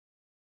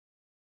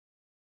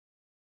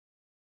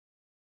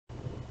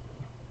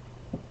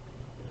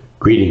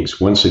Greetings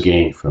once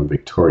again from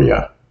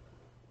Victoria.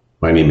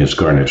 My name is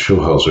Garnet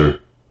Schulhauser,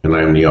 and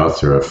I am the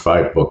author of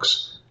 5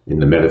 books in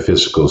the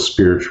metaphysical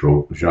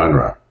spiritual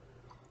genre.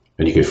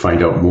 And you can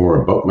find out more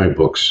about my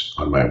books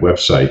on my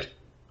website,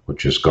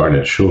 which is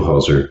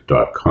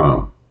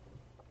garnetschulhauser.com.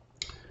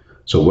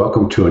 So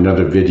welcome to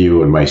another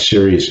video in my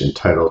series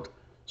entitled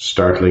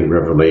Startling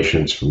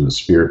Revelations from the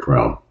Spirit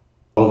Realm.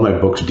 All of my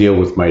books deal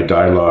with my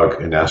dialogue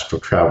and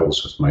astral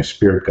travels with my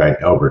spirit guide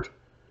Albert,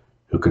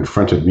 who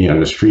confronted me on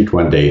the street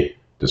one day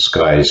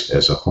disguised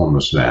as a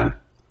homeless man.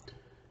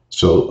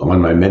 So on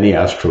my many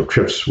astral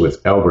trips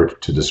with Albert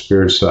to the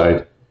spirit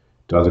side,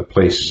 to other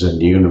places in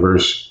the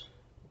universe,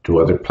 to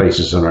other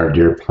places on our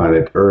dear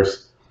planet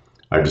Earth,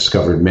 I've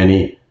discovered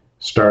many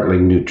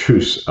startling new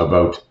truths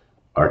about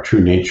our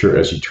true nature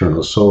as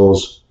eternal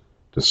souls,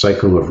 the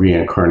cycle of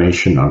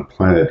reincarnation on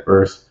planet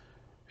Earth,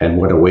 and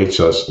what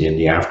awaits us in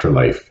the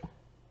afterlife.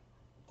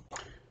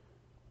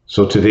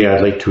 So today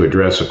I'd like to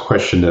address a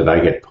question that I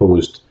get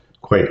posed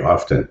quite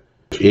often,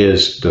 which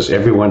is, does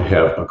everyone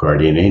have a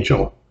guardian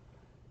angel?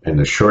 And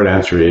the short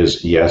answer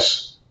is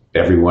yes,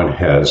 everyone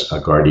has a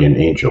guardian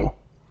angel.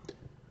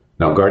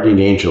 Now, guardian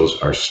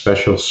angels are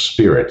special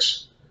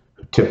spirits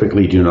who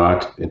typically do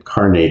not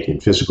incarnate in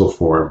physical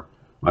form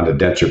on the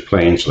denser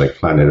planes like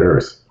planet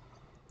Earth.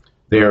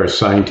 They are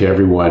assigned to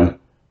everyone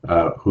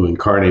who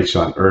incarnates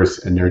on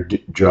Earth, and their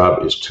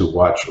job is to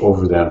watch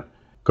over them.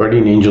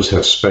 Guardian angels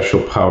have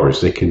special powers.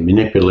 They can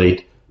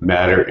manipulate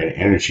matter and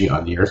energy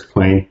on the Earth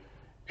plane,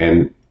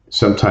 and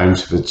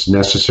sometimes if it's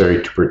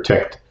necessary to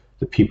protect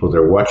the people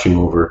they're watching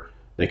over,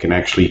 they can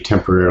actually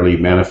temporarily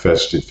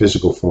manifest in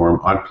physical form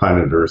on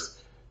planet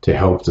Earth to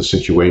help the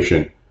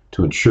situation,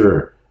 to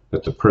ensure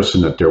that the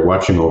person that they're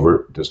watching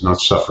over does not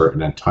suffer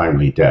an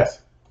untimely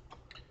death.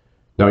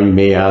 Now you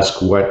may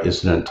ask, what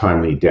is an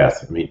untimely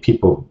death? I mean,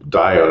 people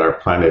die on our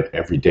planet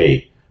every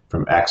day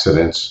from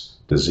accidents,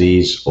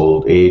 disease,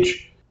 old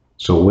age.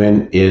 So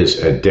when is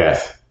a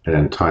death an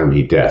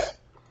untimely death?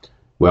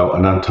 Well,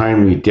 an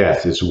untimely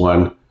death is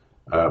one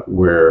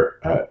where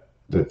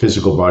the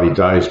physical body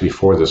dies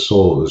before the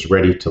soul is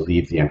ready to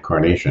leave the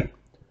incarnation.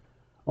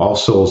 All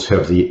souls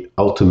have the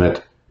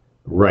ultimate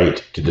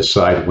right to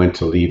decide when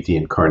to leave the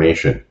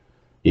incarnation,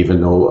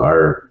 even though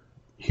our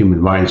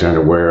human minds aren't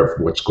aware of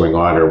what's going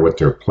on or what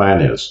their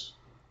plan is.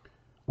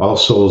 All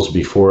souls,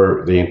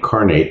 before they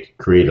incarnate,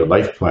 create a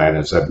life plan,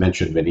 as I've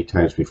mentioned many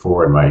times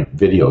before in my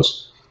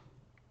videos.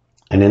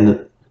 And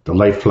in the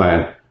life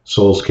plan,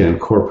 souls can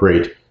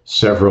incorporate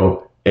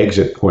several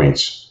exit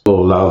points that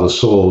will allow the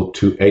soul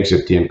to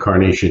exit the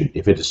incarnation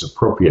if it is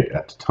appropriate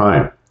at the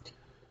time.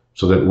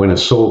 So that when a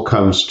soul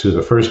comes to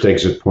the first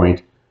exit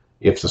point,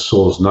 if the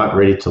soul is not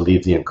ready to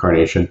leave the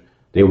incarnation,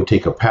 they will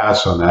take a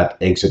pass on that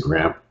exit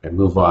ramp and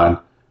move on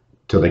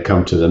till they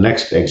come to the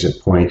next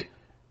exit point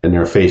and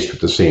they're faced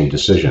with the same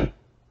decision.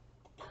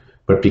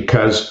 But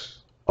because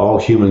all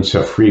humans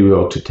have free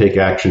will to take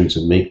actions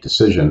and make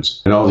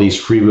decisions, and all these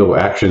free will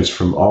actions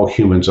from all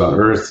humans on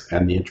Earth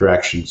and the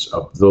interactions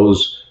of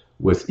those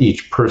with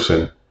each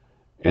person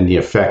and the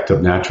effect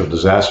of natural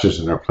disasters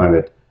on our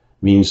planet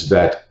means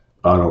that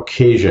on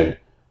occasion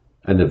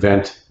an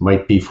event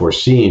might be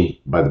foreseen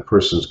by the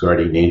person's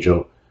guardian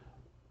angel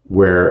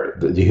where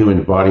the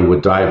human body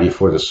would die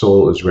before the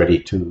soul is ready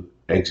to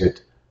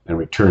exit and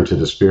return to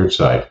the spirit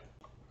side.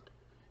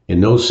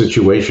 In those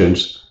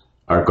situations,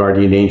 our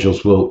guardian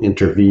angels will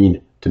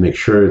intervene to make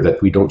sure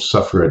that we don't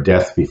suffer a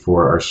death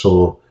before our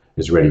soul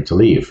is ready to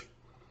leave.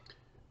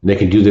 And they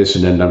can do this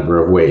in a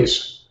number of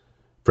ways.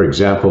 For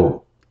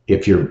example,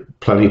 if you're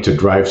planning to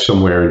drive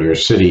somewhere in your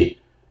city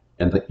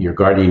and that your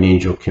guardian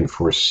angel can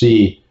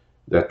foresee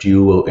that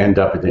you will end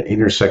up at an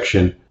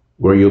intersection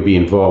where you'll be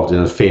involved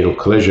in a fatal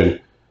collision,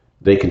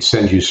 they can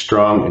send you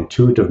strong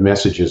intuitive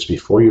messages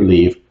before you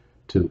leave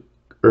to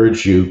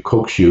urge you,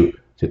 coax you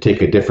to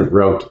take a different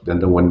route than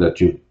the one that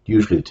you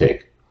usually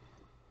take.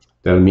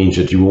 That means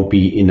that you won't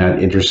be in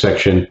that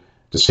intersection at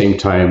the same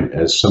time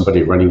as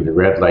somebody running the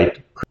red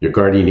light. Your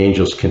guardian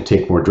angels can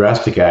take more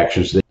drastic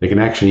actions. They can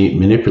actually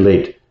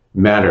manipulate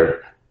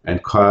matter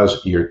and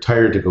cause your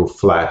tire to go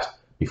flat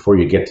before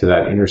you get to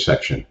that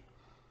intersection.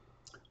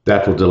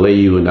 That will delay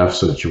you enough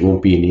so that you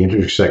won't be in the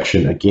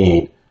intersection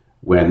again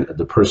when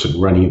the person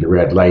running the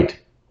red light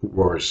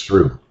roars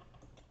through.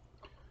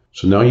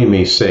 So now you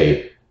may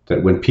say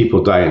that when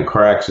people die in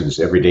car accidents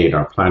every day on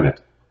our planet,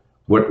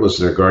 what was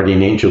their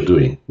guardian angel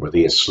doing? Were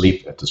they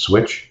asleep at the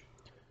switch?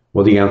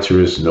 Well, the answer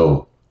is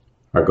no.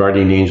 Our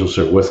guardian angels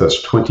are with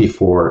us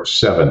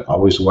 24/7,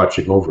 always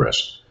watching over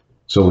us.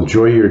 So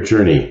enjoy your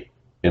journey,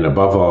 and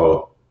above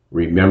all,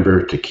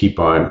 remember to keep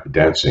on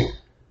dancing.